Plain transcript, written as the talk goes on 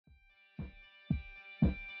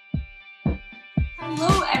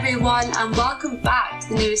Hello everyone and welcome back to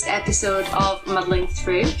the newest episode of Muddling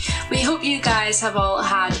Through. We hope you guys have all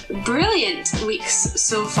had brilliant weeks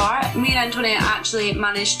so far. Me and Antonia actually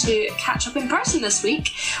managed to catch up in person this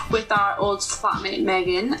week with our old flatmate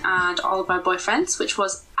Megan and all of our boyfriends, which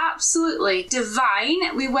was absolutely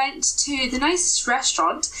divine. We went to the nicest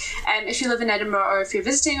restaurant. If you live in Edinburgh or if you're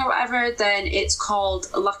visiting or whatever, then it's called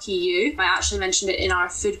Lucky You. I actually mentioned it in our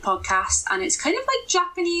food podcast, and it's kind of like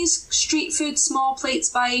Japanese street food, small plates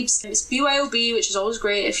vibes. It's BYOB, which is always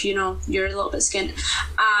great if you know you're a little bit skint.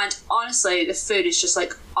 And honestly, the food is just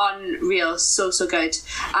like unreal, so good.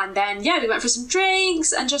 And then we went for some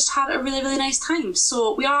drinks and just had a really nice time.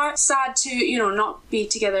 So we are sad to not be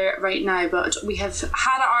together right now, but we have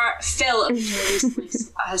had our fill of recently,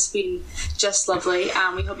 so that has been just lovely,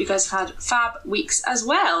 and we hope you guys have had fab weeks as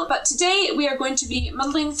well. But today we are going to be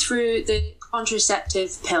muddling through the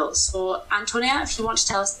contraceptive pill. So Antonia, if you want to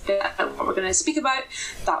tell us a bit about what we're going to speak about,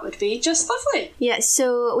 that would be just lovely. Yeah,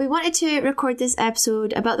 so we wanted to record this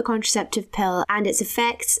episode about the contraceptive pill and its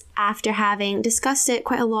effects after having discussed it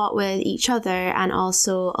quite a lot with each other and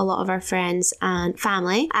also a lot of our friends and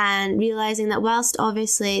family, and realising that whilst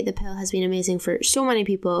obviously the pill has been amazing for so many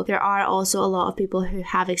people, there are also a lot of people who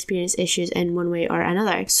have experienced issues in one way or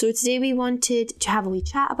another. So today we wanted to have a wee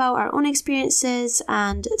chat about our own experiences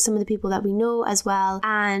and some of the people that we know as well,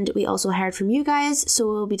 and we also heard from you guys, so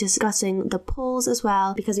we'll be discussing the polls as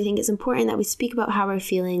well, because we think it's important that we speak about how we're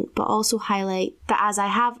feeling, but also highlight that, as I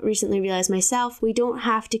have recently realised myself, we don't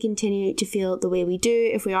have to continue to feel the way we do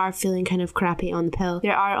if we are feeling kind of crappy on the pill.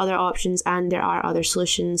 There are other options and there are other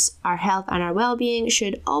solutions. Our health and our well-being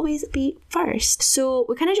should always be first. So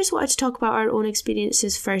we kind of just wanted to talk about our own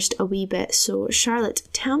experiences first a wee bit. So Charlotte,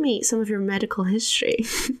 tell me some of your medical history.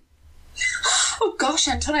 Oh gosh,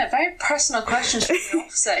 Antonia, very personal questions from the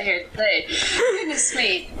offset here today. Goodness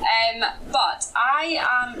me. But I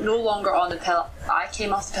am no longer on the pill. I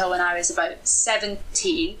came off the pill when I was about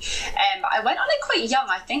 17. I went on it quite young.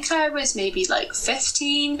 I think I was maybe like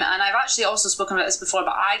 15. And I've actually also spoken about this before,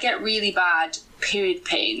 but I get really bad period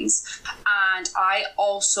pains. And I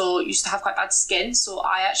also used to have quite bad skin. So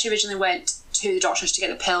I actually originally went to the doctors to get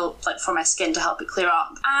the pill for my skin to help it clear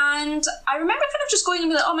up. And I remember kind of just going and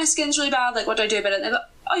be like, oh, my skin's really bad, like what do I do about it? And they're like,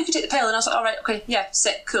 oh, you can take the pill. And I was like, all right, okay, yeah,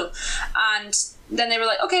 sick, cool. And then they were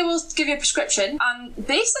like, okay, we'll give you a prescription. And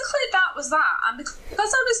basically that was that. And because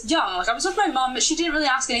I was young, I was with my mum, but she didn't really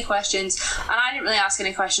ask any questions, and I didn't really ask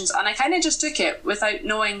any questions, and I kind of just took it without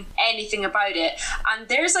knowing anything about it. And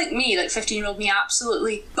there's me, 15-year-old me,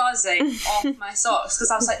 absolutely buzzing off my socks,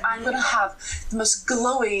 because I was like, I'm gonna have the most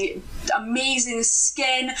glowy, amazing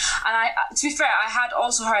skin. And to be fair, I had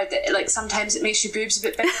also heard that sometimes it makes your boobs a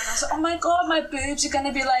bit bigger, and I was like, oh my god, my boobs are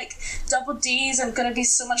gonna be double D's. I'm gonna be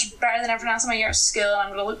so much better than everyone else in my year of skill, and I'm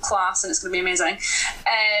gonna look class, and it's gonna be amazing.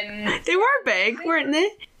 They were big, weren't they?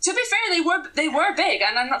 To be fair, they were big,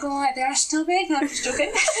 and I'm not gonna lie, they are still big. I'm just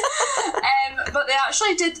joking. But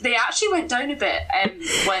they actually went down a bit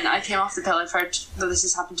when I came off the pill. I've heard that this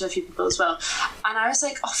has happened to a few people as well, and I was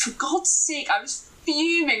like, oh, for God's sake, I was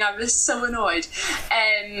fuming. I was so annoyed.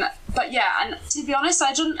 But yeah, and to be honest,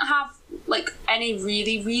 I didn't have any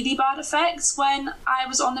really bad effects when I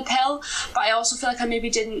was on the pill, but I also feel like I maybe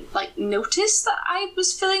didn't notice that I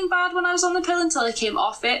was feeling bad when I was on the pill until I came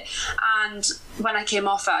off it. And when I came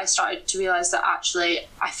off it, I started to realise that actually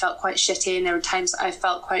I felt quite shitty, and there were times that I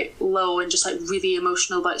felt quite low and just really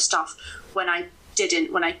emotional about stuff when I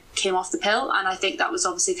came off the pill. And I think that was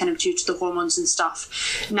obviously kind of due to the hormones and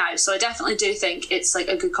stuff now. So I definitely do think it's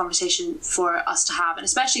a good conversation for us to have, and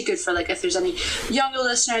especially good for if there's any younger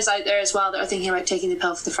listeners out there as well that are thinking about taking the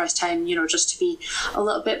pill for the first time, just to be a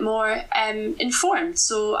little bit more informed.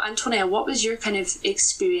 So Antonia, what was your kind of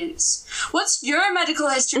experience? What's your medical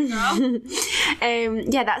history, girl?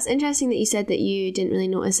 Yeah, that's interesting that you said that you didn't really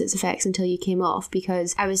notice its effects until you came off,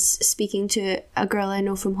 because I was speaking to a girl I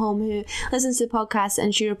know from home who listens to the podcast,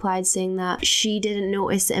 and she replied saying that she didn't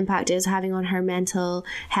notice the impact it was having on her mental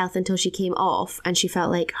health until she came off, and she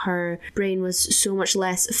felt like her brain was so much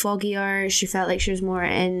less foggier. She felt like she was more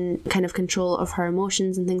in kind of control of her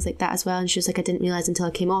emotions and things like that as well, and she was like, I didn't realise until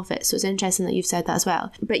I came off it. So it's interesting that you've said that as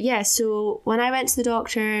well. But yeah, so when I went to the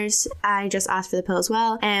doctors, I just asked for the pill as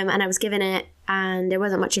well, and I was given it, and there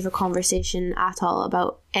wasn't much of a conversation at all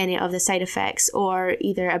about any of the side effects or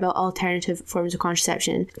either about alternative forms of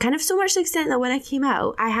contraception. Kind of so much to the extent that when I came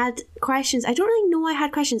out, I had questions. I don't really know I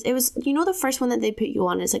had questions. It was, the first one that they put you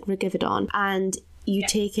on is Rigavidon, and you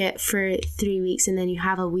take it for 3 weeks and then you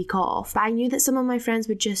have a week off. But I knew that some of my friends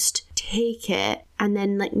would just take it and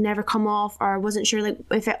then like never come off, or wasn't sure like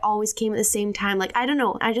if it always came at the same time. Like, I don't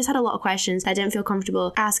know. I just had a lot of questions. I didn't feel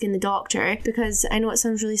comfortable asking the doctor because I know it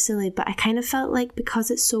sounds really silly, but I kind of felt like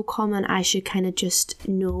because it's so common, I should kind of just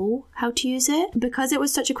know how to use it. Because it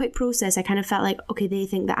was such a quick process, I kind of felt like, okay, they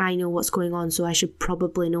think that I know what's going on, so I should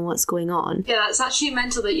probably know what's going on. Yeah, that's actually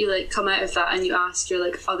mental that you like come out of that and you ask your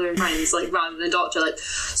like other friends, like rather than the doctor, like,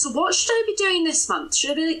 so what should I be doing this month?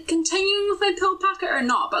 Should I be like continuing with my pill packet or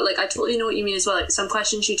not? But like, I totally know what you mean as well. Like, some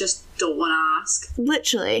questions you just don't want to ask.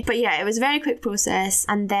 Literally. But yeah, it was a very quick process,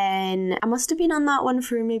 and then I must have been on that one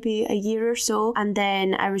for maybe a year or so, and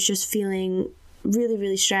then I was just feeling really,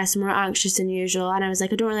 really stressed and more anxious than usual, and I was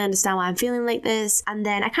like, I don't really understand why I'm feeling like this. And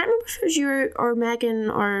then I can't remember if it was you or Megan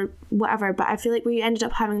or whatever, but I feel like we ended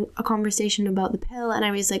up having a conversation about the pill, and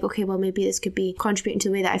I was like, okay, well, maybe this could be contributing to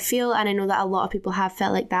the way that I feel, and I know that a lot of people have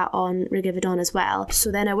felt like that on Rigavidon as well.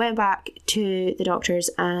 So then I went back to the doctors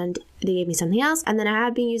and they gave me something else, and then I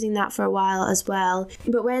had been using that for a while as well.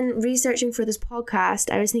 But when researching for this podcast,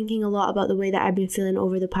 I was thinking a lot about the way that I've been feeling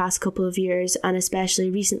over the past couple of years, and especially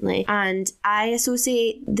recently, and I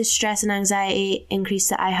associate the stress and anxiety increase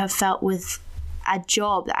that I have felt with a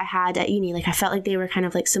job that I had at uni. Like, I felt like they were kind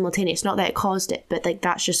of like simultaneous, not that it caused it, but like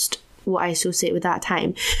that's just what I associate with that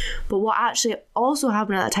time. But what actually also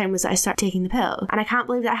happened at that time was that I started taking the pill, and I can't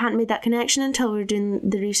believe that I hadn't made that connection until we were doing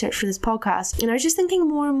the research for this podcast. And I was just thinking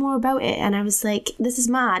more and more about it, and I was like, this is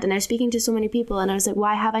mad. And I was speaking to so many people, and I was like,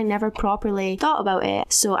 why have I never properly thought about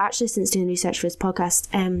it? So actually, since doing research for this podcast,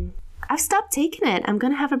 I've stopped taking it. I'm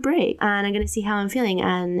going to have a break, and I'm going to see how I'm feeling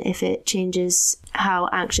and if it changes how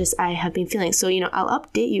anxious I have been feeling. So, I'll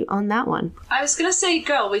update you on that one. I was going to say,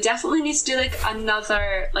 girl, we definitely need to do like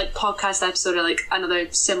another like podcast episode or like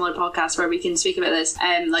another similar podcast where we can speak about this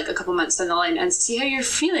like a couple months down the line and see how you're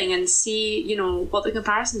feeling and see, what the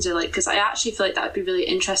comparisons are like, because I actually feel like that would be really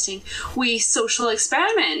interesting. We social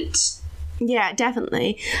experiment. Yeah,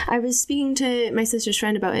 definitely. I was speaking to my sister's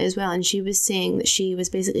friend about it as well, and she was saying that she was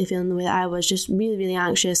basically feeling the way that I was, just really, really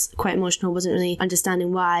anxious, quite emotional, wasn't really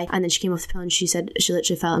understanding why. And then she came off the pill and she said she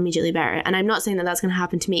literally felt immediately better. And I'm not saying that that's going to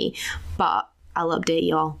happen to me, but I'll update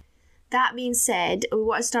y'all. That being said, we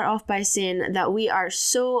want to start off by saying that we are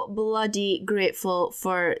so bloody grateful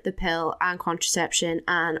for the pill and contraception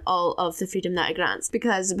and all of the freedom that it grants,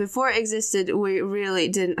 because before it existed, we really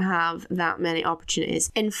didn't have that many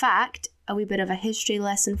opportunities. In fact, a wee bit of a history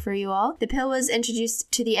lesson for you all. The pill was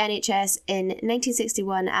introduced to the NHS in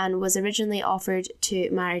 1961 and was originally offered to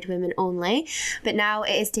married women only, but now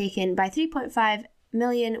it is taken by 3.5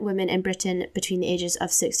 million women in Britain between the ages of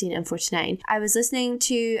 16 and 49. I was listening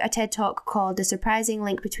to a TED Talk called The Surprising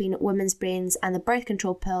Link Between Women's Brains and the Birth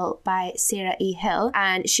Control Pill by Sarah E. Hill,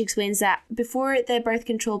 and she explains that before the birth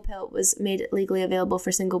control pill was made legally available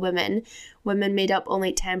for single women made up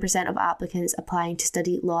only 10% of applicants applying to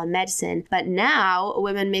study law and medicine, but now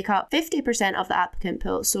women make up 50% of the applicant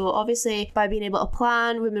pool. So obviously, by being able to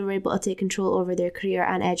plan, women were able to take control over their career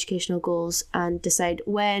and educational goals and decide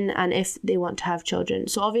when and if they want to have children.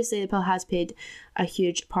 So obviously the pill has played a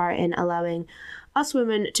huge part in allowing us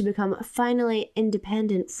women to become finally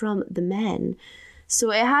independent from the men.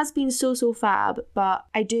 So it has been so fab, but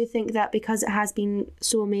I do think that because it has been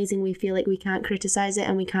so amazing, we feel like we can't criticize it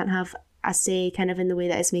and we can't have a say kind of in the way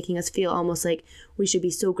that it's making us feel, almost like we should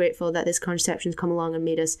be so grateful that this contraception's come along and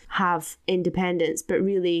made us have independence. But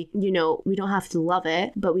really, we don't have to love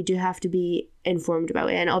it, but we do have to be informed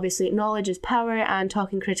about it. And obviously knowledge is power, and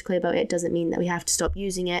talking critically about it doesn't mean that we have to stop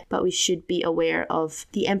using it, but we should be aware of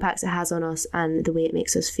the impacts it has on us and the way it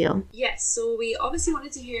makes us feel. Yes, so we obviously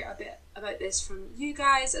wanted to hear a bit about this from you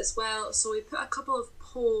guys as well, so we put a couple of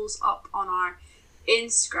polls up on our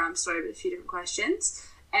Instagram story with a few different questions.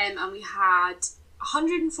 And we had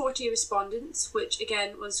 140 respondents, which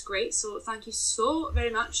again was great. So thank you so very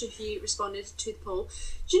much if you responded to the poll.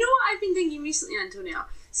 Do you know what I've been thinking recently, Antonia?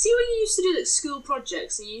 See when you used to do like school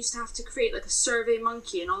projects and you used to have to create like a survey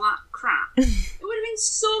monkey and all that crap? It would have been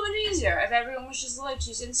so much easier if everyone was just allowed to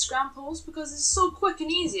use Instagram polls, because it's so quick and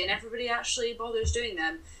easy and everybody actually bothers doing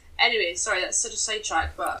them. Anyway, sorry, that's such a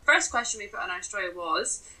sidetrack. But first question we put on our story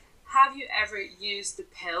was, have you ever used the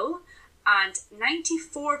pill? And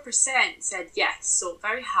 94% said yes, so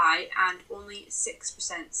very high, and only 6%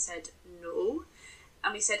 said no.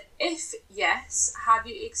 And we said, if yes, have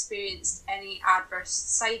you experienced any adverse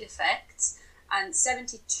side effects? And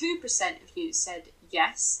 72% of you said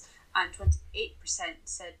yes, and 28%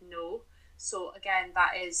 said no. So again,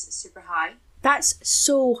 that is super high. That's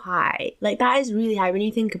so high. Like, that is really high when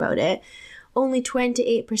you think about it. only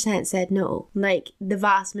 28% said no. Like, the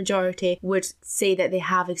vast majority would say that they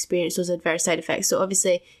have experienced those adverse side effects. So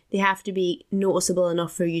obviously they have to be noticeable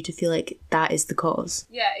enough for you to feel like that is the cause.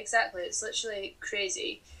 Yeah, exactly. It's literally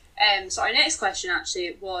crazy. So our next question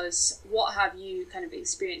actually was, what have you kind of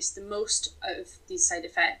experienced the most out of these side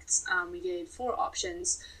effects? We gave 4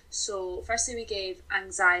 options. So firstly we gave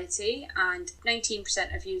anxiety, and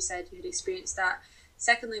 19% of you said you had experienced that.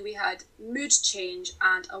 Secondly, we had mood change,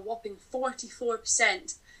 and a whopping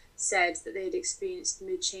 44% said that they had experienced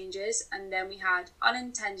mood changes. And then we had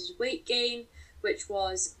unintended weight gain, which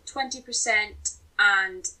was 20%,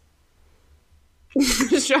 and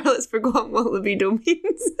Charlotte's forgotten what libido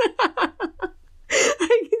means. I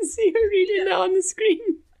can see her reading it on the screen.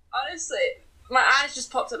 Honestly, my eyes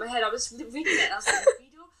just popped up my head. I was reading it and I was like,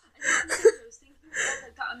 libido? And I was thinking of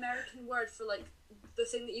like that American word for like the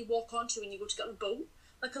thing that you walk onto when you go to get on a boat,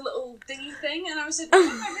 like a little dinghy thing, and I was like, why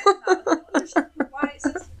have I written that? I don't understand why it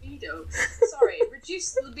says libido. Sorry,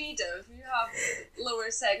 reduce libido if you have lower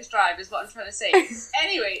sex drive is what I'm trying to say.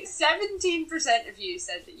 Anyway, 17% of you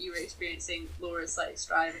said that you were experiencing lower sex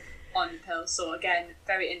drive on the pill, so again,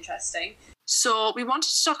 very interesting. So we wanted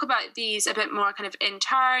to talk about these a bit more kind of in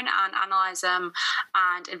turn and analyse them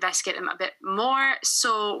and investigate them a bit more.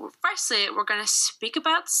 So firstly, we're going to speak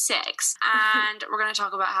about sex, and we're going to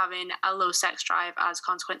talk about having a low sex drive as a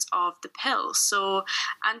consequence of the pill. So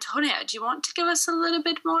Antonia, do you want to give us a little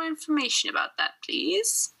bit more information about that,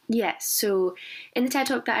 please? Yes, so in the TED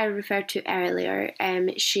Talk that I referred to earlier,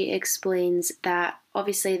 she explains that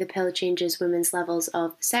obviously the pill changes women's levels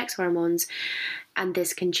of sex hormones, and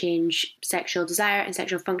this can change sexual desire and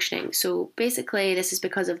sexual functioning. So basically this is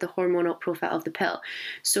because of the hormonal profile of the pill.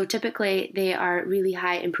 So typically they are really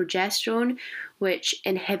high in progesterone, which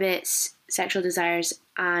inhibits sexual desires,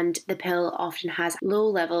 and the pill often has low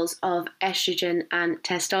levels of estrogen and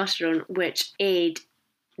testosterone, which aid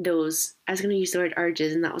those, I was going to use the word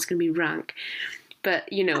urges and that was going to be rank,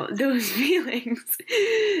 but you know, those feelings.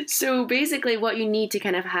 So basically what you need to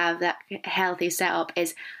kind of have that healthy setup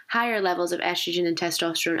is higher levels of estrogen and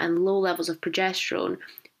testosterone and low levels of progesterone,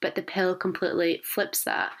 but the pill completely flips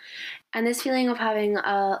that. And this feeling of having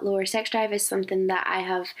a lower sex drive is something that I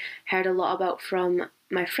have heard a lot about from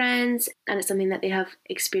my friends, and it's something that they have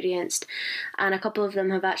experienced, and a couple of them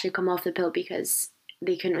have actually come off the pill because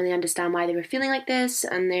they couldn't really understand why they were feeling like this,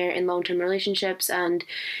 and they're in long-term relationships and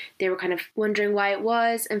they were kind of wondering why it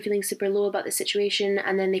was and feeling super low about the situation,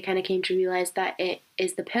 and then they kind of came to realise that it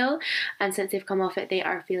is the pill, and since they've come off it they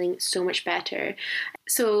are feeling so much better.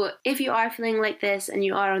 So if you are feeling like this and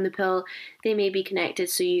you are on the pill, they may be connected,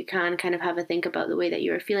 so you can kind of have a think about the way that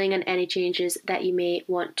you are feeling and any changes that you may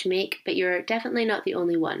want to make, but you're definitely not the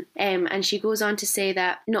only one. And she goes on to say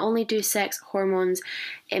that not only do sex hormones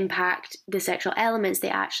impact the sexual elements, they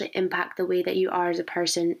actually impact the way that you are as a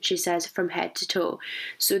person, she says, from head to toe.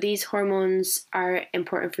 So these hormones are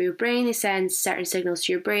important for your brain, they send certain signals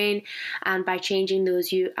to your brain, and by changing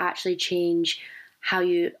those you actually change how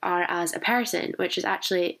you are as a person, which is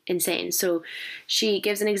actually insane. So she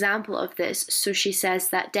gives an example of this. So she says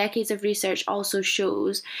that decades of research also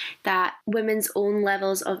shows that women's own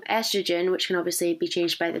levels of estrogen, which can obviously be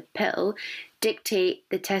changed by the pill, dictate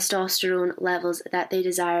the testosterone levels that they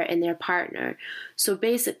desire in their partner. So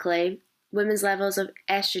basically, women's levels of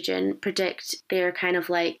estrogen predict their kind of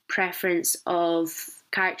like preference of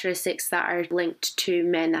characteristics that are linked to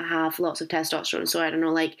men that have lots of testosterone. So I don't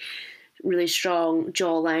know, like really strong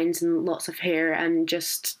jaw lines and lots of hair and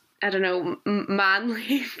just, I don't know,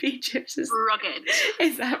 manly features. Rugged.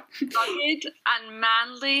 Is that rugged and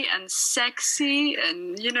manly and sexy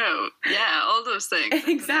and, you know, yeah, all those things.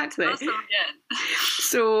 Exactly.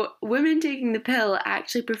 So women taking the pill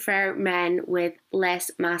actually prefer men with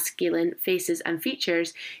less masculine faces and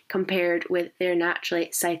features compared with their naturally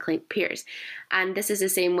cycling peers. And this is the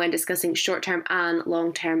same when discussing short-term and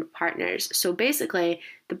long-term partners. So basically,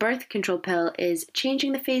 the birth control pill is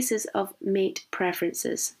changing the faces of mate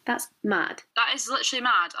preferences. That's mad. That is literally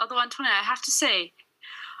mad. Although, Antonia, I have to say,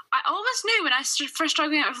 I always knew when I first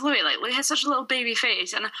started going out with Louis, like Louis had such a little baby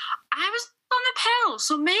face, and I was on the pill,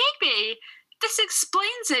 so maybe this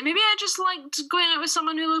explains it. Maybe I just liked going out with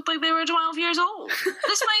someone who looked like they were 12 years old.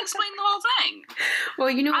 This might explain the whole thing. Well,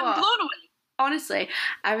 you know what? I'm blown away. Honestly,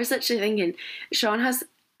 I was literally thinking, Sean has,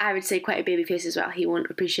 I would say, quite a baby face as well. He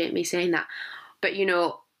won't appreciate me saying that. But, you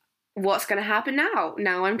know, what's going to happen now?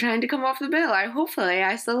 Now I'm trying to come off the pill. Hopefully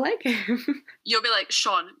I still like him. You'll be like,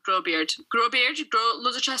 Sean, grow a beard. Grow a beard, grow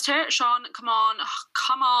loads of chest hair. Sean, come on,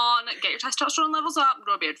 get your testosterone levels up.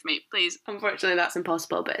 Grow a beard for me, please. Unfortunately, that's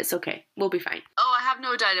impossible, but it's okay. We'll be fine. Oh, I have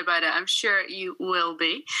no doubt about it. I'm sure you will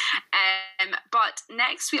be. But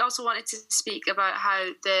next, we also wanted to speak about how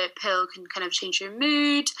the pill can kind of change your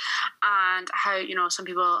mood, and how, you know, some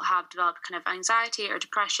people have developed kind of anxiety or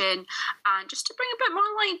depression, and just to bring a bit more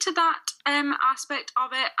light to that aspect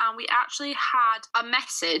of it. And we actually had a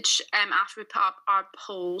message after we put up our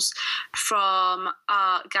polls from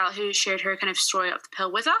a gal who shared her kind of story of the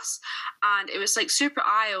pill with us, and it was like super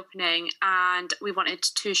eye-opening, and we wanted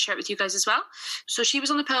to share it with you guys as well. So she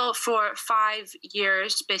was on the pill for 5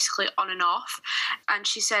 years, basically on and off, and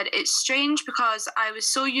she said, it's strange because I was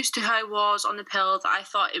so used to how I was on the pill that I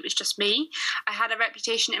thought it was just me. I had a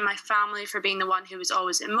reputation in my family for being the one who was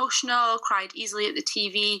always emotional, cried easily at the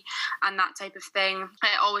TV, and that type of thing. I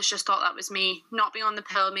always just thought that was me. Not being on the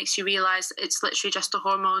pill makes you realise it's literally just the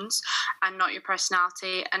hormones and not your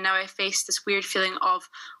personality. And now I face this weird feeling of,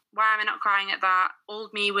 why am I not crying at that?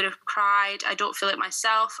 Old me would have cried. I don't feel like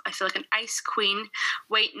myself. I feel like an ice queen.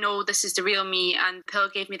 Wait, no, this is the real me. And the pill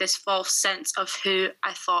gave me this false sense of who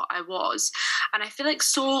I thought I was. And I feel like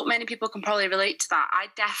so many people can probably relate to that. I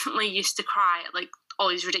definitely used to cry at like all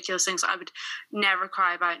these ridiculous things that I would never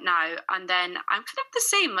cry about now. And then I'm kind of the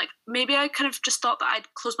same. Like, maybe I kind of just thought that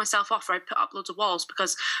I'd close myself off, or I'd put up loads of walls,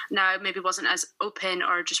 because now I maybe wasn't as open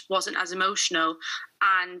or just wasn't as emotional.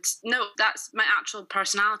 And no, that's my actual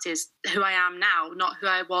personality, is who I am now, not who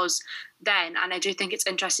I was then. And I do think it's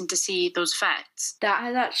interesting to see those effects. That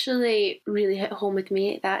has actually really hit home with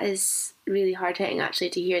me. That is really hard hitting, actually,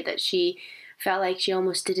 to hear that she felt like she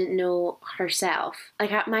almost didn't know herself.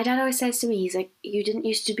 Like, my dad always says to me, he's like, you didn't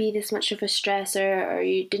used to be this much of a stressor, or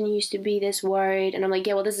you didn't used to be this worried. And I'm like,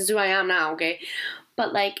 yeah, well, this is who I am now, okay?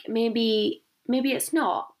 But like, maybe it's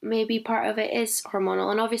not. Maybe part of it is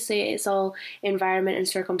hormonal, and obviously it's all environment and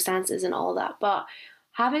circumstances and all that. But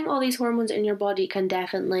having all these hormones in your body can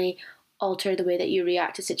definitely alter the way that you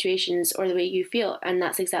react to situations or the way you feel, and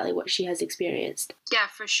that's exactly what she has experienced. Yeah,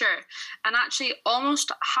 for sure. And actually,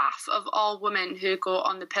 almost half of all women who go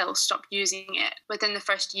on the pill stop using it within the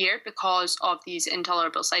first year because of these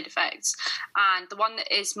intolerable side effects. And the one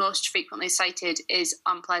that is most frequently cited is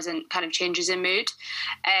unpleasant kind of changes in mood.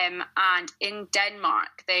 And in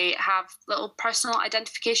Denmark, they have little personal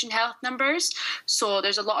identification health numbers. So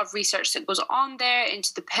there's a lot of research that goes on there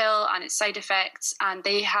into the pill and its side effects, and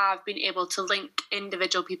they have been able to link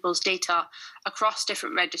individual people's data across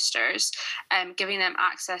different registers, giving them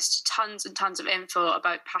access to tons and tons of info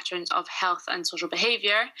about patterns of health and social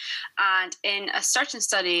behaviour. And in a certain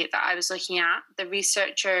study that I was looking at, the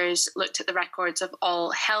researchers looked at the records of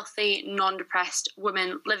all healthy, non-depressed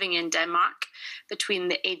women living in Denmark between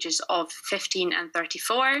the ages of 15 and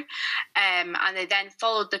 34. And they then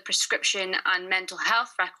followed the prescription and mental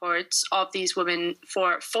health records of these women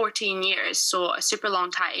for 14 years, so a super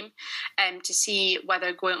long time, to see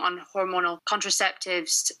whether going on hormonal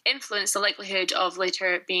contraceptives influence the likelihood of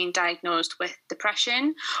later being diagnosed with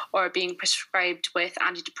depression or being prescribed with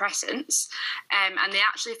antidepressants. And they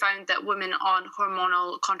actually found that women on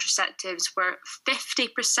hormonal contraceptives were 50%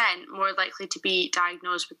 more likely to be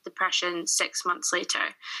diagnosed with depression 6 months later,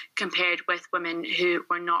 compared with women who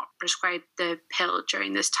were not prescribed the pill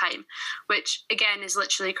during this time, which again is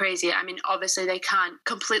literally crazy. I mean, obviously they can't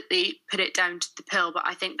completely put it down to the pill, but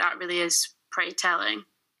I think that really is pretty telling.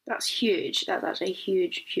 That's huge. That's actually a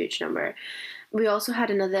huge, huge number. We also had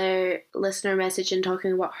another listener message in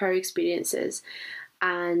talking about her experiences,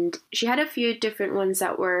 and she had a few different ones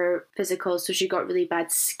that were physical. So she got really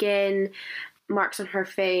bad skin, marks on her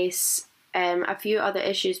face, a few other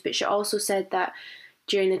issues, but she also said that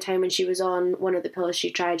during the time when she was on one of the pills she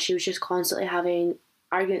tried, she was just constantly having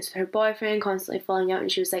arguments with her boyfriend, constantly falling out,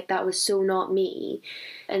 and she was like, that was so not me.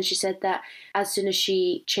 And she said that as soon as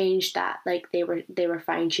she changed that, like, they were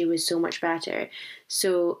fine. She was so much better.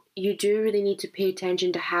 So you do really need to pay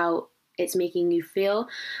attention to how it's making you feel,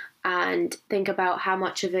 and think about how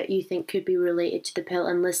much of it you think could be related to the pill,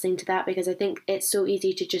 and listening to that, because I think it's so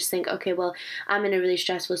easy to just think, okay, well, I'm in a really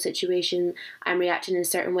stressful situation, I'm reacting in a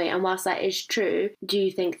certain way, and whilst that is true, do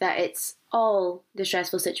you think that it's all the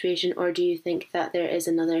stressful situation, or do you think that there is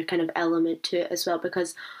another kind of element to it as well?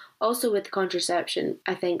 Because also with contraception,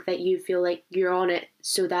 I think that you feel like you're on it,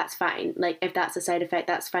 so that's fine. Like, if that's a side effect,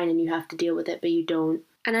 that's fine, and you have to deal with it, but you don't.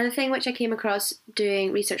 Another thing which I came across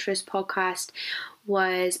doing research for this podcast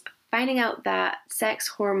was finding out that sex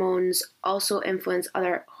hormones also influence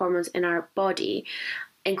other hormones in our body,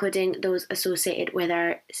 including those associated with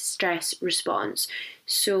our stress response.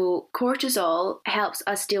 So cortisol helps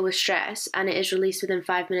us deal with stress, and it is released within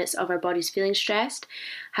 5 minutes of our bodies feeling stressed.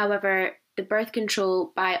 However, the birth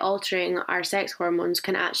control, by altering our sex hormones,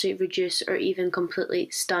 can actually reduce or even completely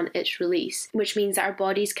stunt its release, which means that our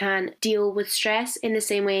bodies can deal with stress in the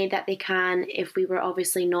same way that they can if we were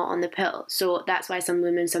obviously not on the pill. So that's why some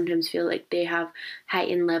women sometimes feel like they have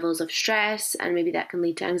heightened levels of stress, and maybe that can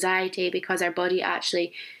lead to anxiety because our body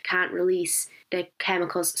actually can't release the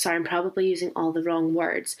chemicals. Sorry, I'm probably using all the wrong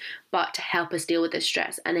words, but to help us deal with the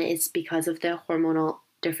stress. And it is because of the hormonal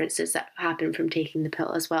differences that happen from taking the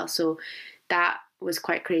pill as well. So that was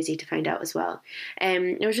quite crazy to find out as well.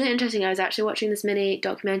 It was really interesting. I was actually watching this mini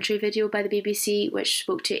documentary video by the BBC, which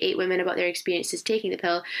spoke to 8 women about their experiences taking the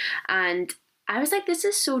pill. And I was like, this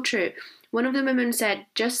is so true. One of the women said,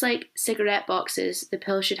 just like cigarette boxes, the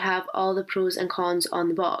pill should have all the pros and cons on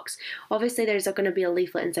the box. Obviously, there's going to be a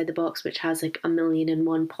leaflet inside the box which has like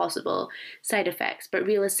 1,000,001 possible side effects. But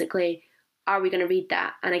realistically, are we going to read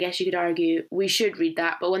that? And I guess you could argue we should read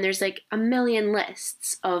that. But when there's like 1,000,000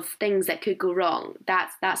 lists of things that could go wrong,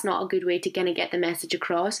 that's not a good way to kind of get the message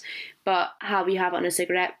across. But how you have it on a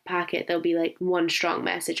cigarette packet, there'll be like one strong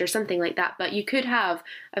message or something like that. But you could have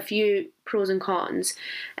a few pros and cons,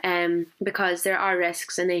 because there are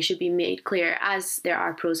risks and they should be made clear, as there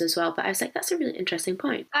are pros as well. But I was like, that's a really interesting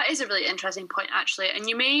point. That is a really interesting point, actually. And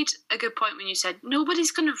you made a good point when you said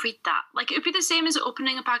nobody's going to read that. Like, it would be the same as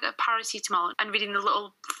opening a packet of paracetamol and reading the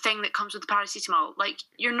little thing that comes with the paracetamol. Like,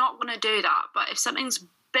 you're not going to do that. But if something's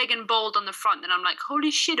big and bold on the front, then I'm like, holy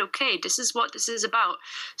shit, okay, this is what this is about.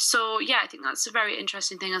 So yeah, I think that's a very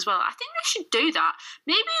interesting thing as well. I think we should do that.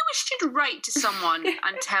 Maybe we should write to someone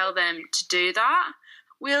and tell them to do that.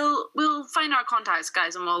 We'll find our contacts,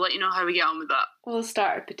 guys, and we'll let you know how we get on with that. We'll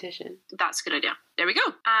start a petition. That's a good idea. There we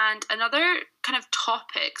go. And another kind of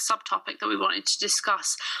subtopic that we wanted to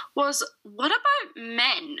discuss was, what about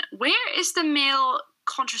men? Where is the male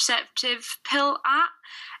contraceptive pill at?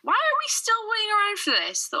 Why are we still waiting around for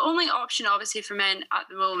this? The only option, obviously, for men at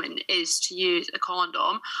the moment is to use a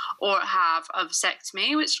condom or have a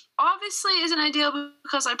vasectomy, which obviously isn't ideal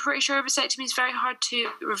because I'm pretty sure a vasectomy is very hard to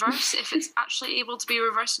reverse. If it's actually able to be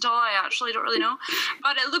reversed at all, I actually don't really know.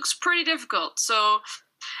 But it looks pretty difficult. So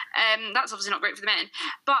that's obviously not great for the men.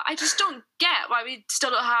 But I just don't get why we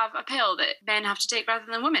still don't have a pill that men have to take rather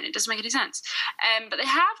than women. It doesn't make any sense. But they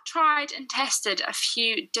have tried and tested a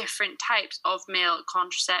few different types of male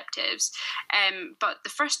contraceptives. But the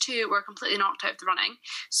first 2 were completely knocked out of the running.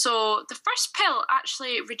 So the first pill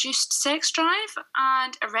actually reduced sex drive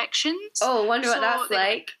and erections. Oh, I wonder what that's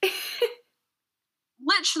like.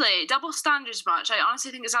 Literally, double standards much. I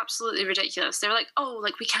honestly think it's absolutely ridiculous. They were like, oh,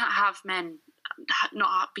 like, we can't have men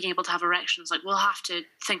not being able to have erections. Like, we'll have to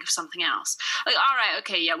think of something else. Like, all right,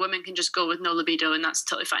 okay, yeah, women can just go with no libido and that's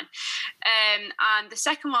totally fine. And the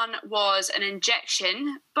second one was an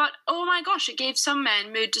injection, but oh my gosh, it gave some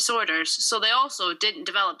men mood disorders. So they also didn't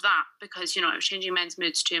develop that because, it was changing men's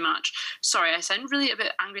moods too much. Sorry, I sound really a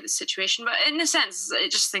bit angry at the situation, but in a sense, I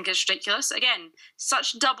just think it's ridiculous. Again,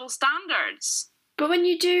 such double standards. But when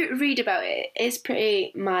you do read about it, it's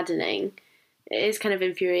pretty maddening. It is kind of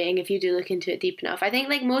infuriating if you do look into it deep enough. I think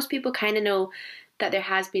like most people kind of know that there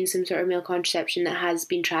has been some sort of male contraception that has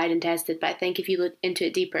been tried and tested, but I think if you look into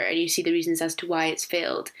it deeper and you see the reasons as to why it's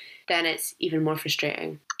failed, then it's even more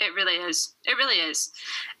frustrating. It really is. It really is.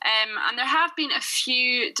 And there have been a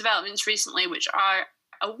few developments recently which are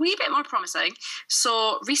a wee bit more promising.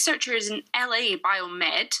 So researchers in LA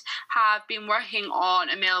Biomed have been working on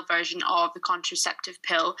a male version of the contraceptive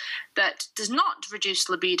pill that does not reduce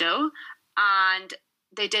libido, and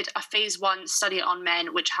they did a phase 1 study on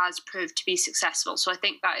men, which has proved to be successful. So I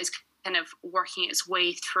think that is kind of working its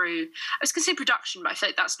way through, I was going to say production, but I feel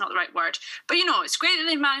like that's not the right word. But it's great that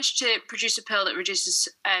they've managed to produce a pill that reduces,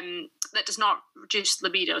 that does not reduce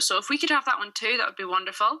libido. So if we could have that one too, that would be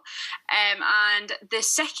wonderful. And the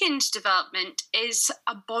second development is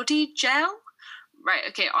a body gel. Right,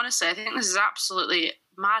 okay, honestly, I think this is absolutely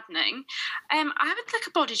maddening. I would like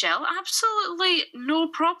a body gel, absolutely no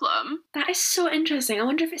problem. That is so interesting. I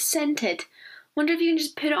wonder if it's scented. I wonder if you can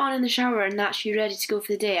just put it on in the shower and that's you ready to go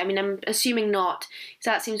for the day. I mean, I'm assuming not, because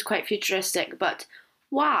that seems quite futuristic, but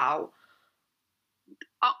wow.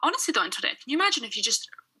 Honestly though, Antoinette, can you imagine if you just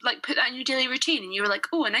put that in your daily routine and you were like,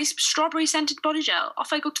 oh, a nice strawberry scented body gel,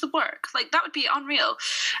 off I go to the work. Like, that would be unreal.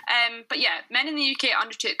 But yeah, men in the UK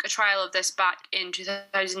undertook a trial of this back in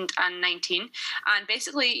 2019, and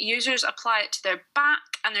basically users apply it to their back,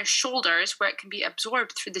 and their shoulders, where it can be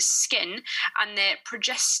absorbed through the skin, and the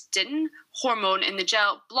progestin hormone in the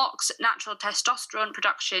gel blocks natural testosterone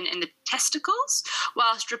production in the testicles,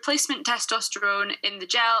 whilst replacement testosterone in the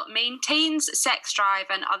gel maintains sex drive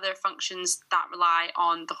and other functions that rely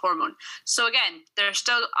on the hormone. So again, they're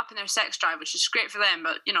still up in their sex drive, which is great for them,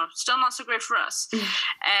 but still not so great for us.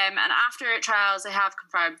 And after trials, they have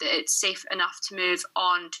confirmed that it's safe enough to move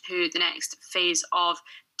on to the next phase of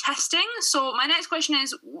testing. So my next question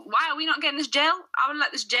is, why are we not getting this gel? I would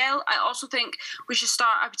like this gel. I also think we should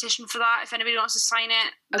start a petition for that. If anybody wants to sign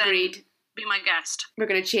it, Agreed. Then be my guest. We're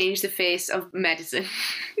going to change the face of medicine.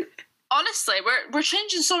 Honestly, we're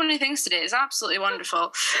changing so many things today. It's absolutely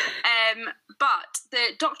wonderful. But the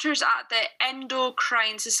doctors at the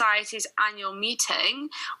Endocrine Society's annual meeting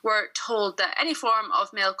were told that any form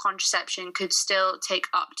of male contraception could still take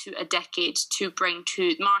up to a decade to bring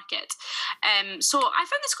to the market. So I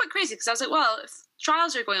found this quite crazy, because I was like, well, if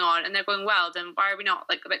trials are going on and they're going well, then why are we not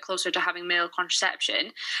a bit closer to having male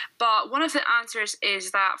contraception? But one of the answers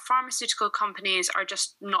is that pharmaceutical companies are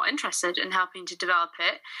just not interested in helping to develop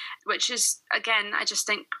it, which is, again, I just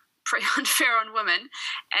think pretty unfair on women.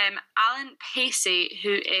 Alan Pacey,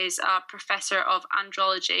 who is a professor of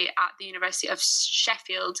andrology at the University of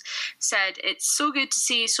Sheffield, said it's so good to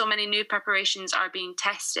see so many new preparations are being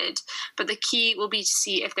tested, but the key will be to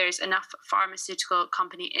see if there's enough pharmaceutical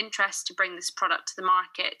company interest to bring this product to the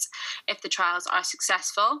market if the trials are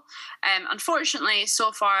successful. Unfortunately,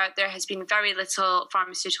 so far there has been very little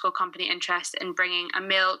pharmaceutical company interest in bringing a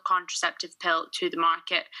male contraceptive pill to the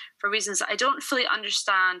market, for reasons that I don't fully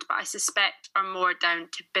understand, but I suspect are more down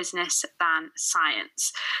to business than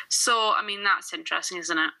science. So, I mean, that's interesting,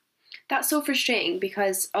 isn't it? That's so frustrating,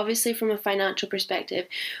 because obviously from a financial perspective,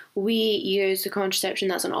 we use the contraception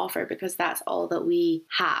that's on offer because that's all that we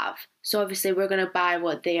have. So obviously we're going to buy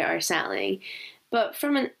what they are selling. But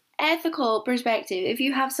from an ethical perspective, if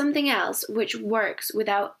you have something else which works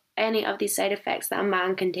without any of these side effects that a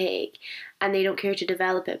man can take, and they don't care to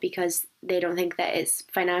develop it because they don't think that it's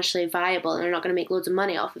financially viable and they're not going to make loads of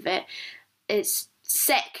money off of it, it's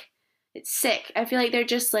sick. It's sick. I feel like they're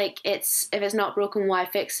just like, if it's not broken, why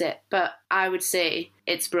fix it? But I would say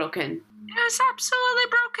it's broken. It's absolutely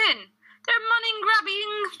broken. They're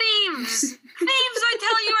money-grabbing thieves. Thieves, I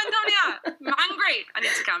tell you, Antonia. I'm angry. I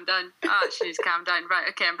need to calm down. I actually need to calm down. Right,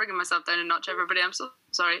 okay, I'm bringing myself down a notch, everybody. I'm so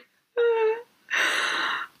sorry.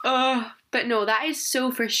 But no, that is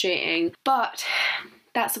so frustrating. But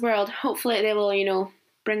that's the world. Hopefully they will,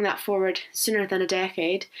 bring that forward sooner than a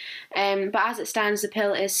decade. But as it stands, the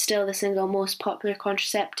pill is still the single most popular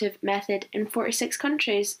contraceptive method in 46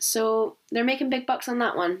 countries. So they're making big bucks on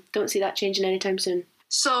that one. Don't see that changing anytime soon.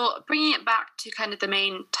 So bringing it back to kind of the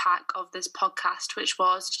main tack of this podcast, which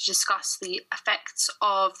was to discuss the effects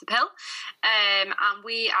of the pill. And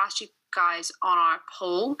we asked you guys on our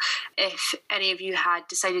poll if any of you had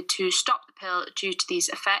decided to stop the pill due to these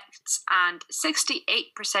effects, and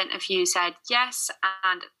 68% of you said yes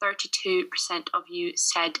and 32% of you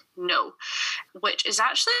said no, which is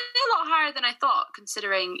actually a lot higher than I thought,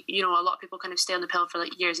 considering a lot of people kind of stay on the pill for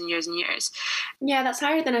years and years and years. Yeah, that's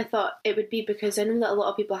higher than I thought it would be, because I know that a lot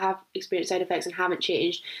of people have experienced side effects and haven't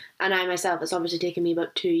changed, and I myself, it's obviously taken me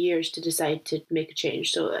about 2 years to decide to make a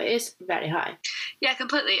change, so it is very high. Yeah,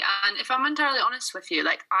 completely. And if I'm entirely honest with you,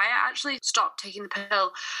 I actually stopped taking the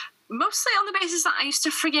pill mostly on the basis that I used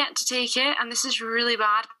to forget to take it, and this is really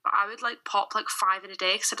bad, but I would pop 5 in a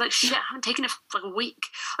day, because I'd be like, shit, I haven't taken it for a week.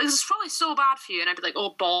 This is probably so bad for you, and I'd be like,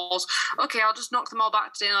 oh balls, okay, I'll just knock them all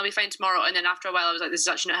back today and I'll be fine tomorrow. And then after a while I was like, this is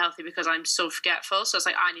actually not healthy because I'm so forgetful, so it's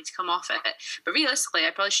I need to come off it. But realistically,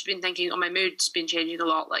 I probably should have been thinking, my mood's been changing a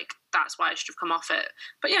lot, that's why I should have come off it.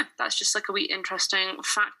 But yeah, that's just a wee interesting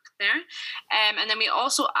fact there. And then we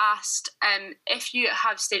also asked if you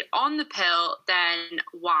have stayed on the pill, then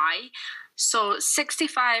why? So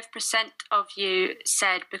 65% of you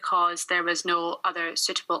said because there was no other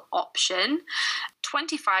suitable option.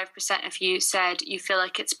 25% of you said you feel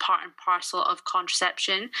like it's part and parcel of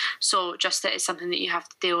contraception, so just that it's something that you have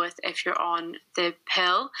to deal with if you're on the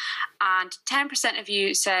pill. And 10% of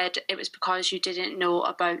you said it was because you didn't know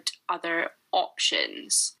about other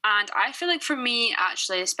options. And I feel like for me,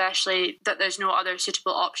 actually, especially that there's no other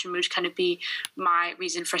suitable option would kind of be my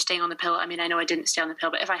reason for staying on the pill. I mean, I know I didn't stay on the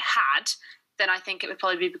pill, but if I had, then I think it would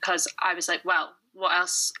probably be because I was like, well, what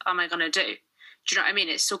else am I going to do? Do you know what I mean?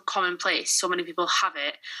 It's so commonplace. So many people have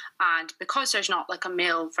it. And because there's not a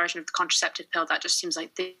male version of the contraceptive pill, that just seems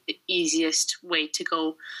like the easiest way to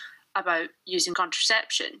go about using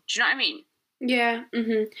contraception. Do you know what I mean? Yeah.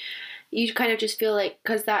 you kind of just feel like,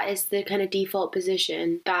 because that is the kind of default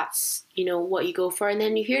position, that's, you know, what you go for. And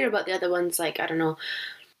then you hear about the other ones, like, I don't know,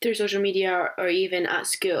 through social media or even at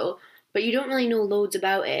school, but you don't really know loads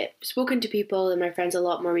about it. I've spoken to people and my friends a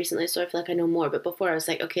lot more recently, so I feel like I know more. But before I was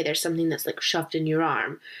like, okay, there's something that's like shoved in your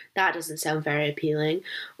arm. That doesn't sound very appealing.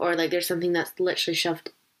 Or like there's something that's literally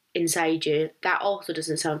shoved inside you. That also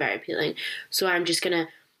doesn't sound very appealing. So I'm just going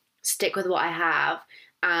to stick with what I have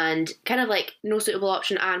and kind of like no suitable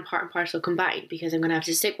option and part and parcel combined, because I'm going to have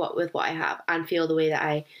to stick with what I have and feel the way that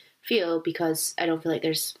I feel, because I don't feel like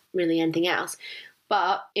there's really anything else.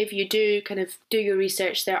 But if you do kind of do your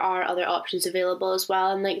research, there are other options available as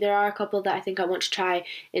well. And like there are a couple that I think I want to try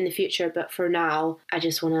in the future. But for now, I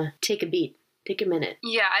just want to take a beat. Take a minute.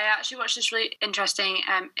 Yeah, I actually watched this really interesting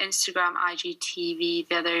Instagram IGTV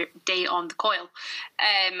the other day on the coil,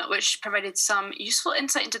 which provided some useful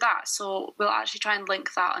insight into that. So we'll actually try and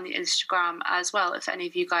link that on the Instagram as well. If any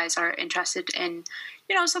of you guys are interested in,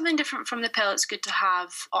 you know, something different from the pill, it's good to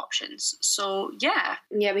have options. So yeah.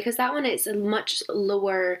 Yeah, because that one, it's a much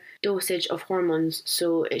lower dosage of hormones,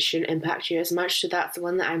 so it shouldn't impact you as much. So that's the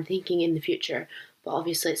one that I'm thinking in the future. But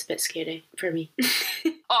obviously it's a bit scary for me.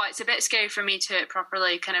 Oh, it's a bit scary for me to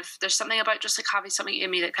properly kind of, there's something about just like having something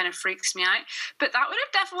in me that kind of freaks me out. But that would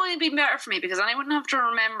have definitely been better for me, because then I wouldn't have to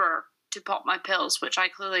remember to pop my pills, which I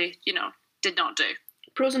clearly, you know, did not do.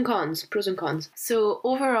 Pros and cons. So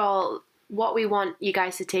overall, what we want you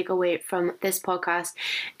guys to take away from this podcast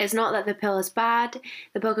is not that the pill is bad.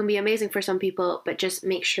 The pill can be amazing for some people, but just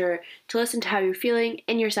make sure to listen to how you're feeling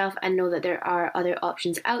in yourself and know that there are other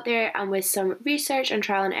options out there. And with some research and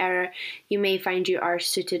trial and error, you may find you are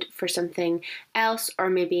suited for something else, or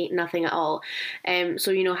maybe nothing at all.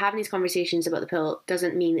 So, you know, having these conversations about the pill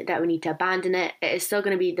doesn't mean that we need to abandon it. It is still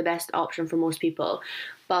going to be the best option for most people.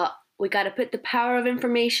 But we got to put the power of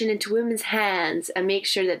information into women's hands and make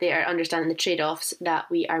sure that they are understanding the trade-offs that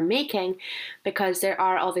we are making, because there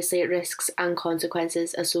are obviously risks and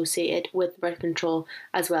consequences associated with birth control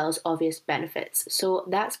as well as obvious benefits. So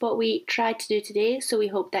that's what we tried to do today. So we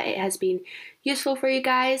hope that it has been useful for you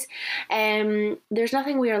guys. There's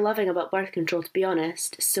nothing we are loving about birth control, to be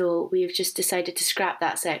honest. So we've just decided to scrap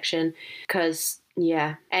that section because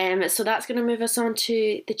yeah. So that's going to move us on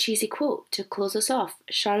to the cheesy quote to close us off.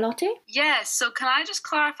 Charlotte? Yes, so can I just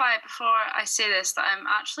clarify before I say this that I'm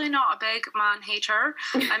actually not a big man hater.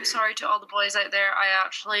 I'm sorry to all the boys out there. I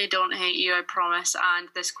actually don't hate you, I promise. And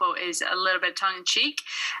this quote is a little bit tongue-in-cheek.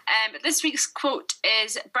 This week's quote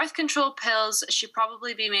is, birth control pills should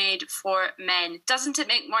probably be made for men. Doesn't it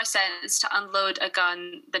make more sense to unload a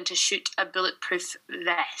gun than to shoot a bulletproof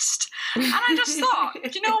vest? And I just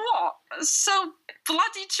thought, you know what? So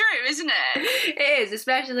bloody true, isn't it? It is,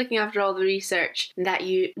 especially looking after all the research that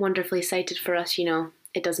you wonderfully cited for us, you know.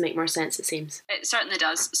 It does make more sense, it seems. It certainly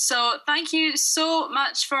does. So thank you so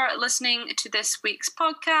much for listening to this week's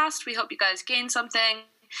podcast. We hope you guys gained something.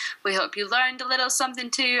 We hope you learned a little something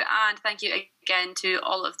too. And thank you again to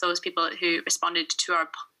all of those people who responded to our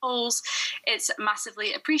polls. It's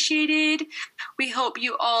massively appreciated. We hope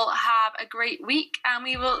you all have a great week, and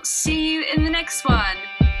we will see you in the next one.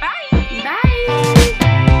 Bye! Bye!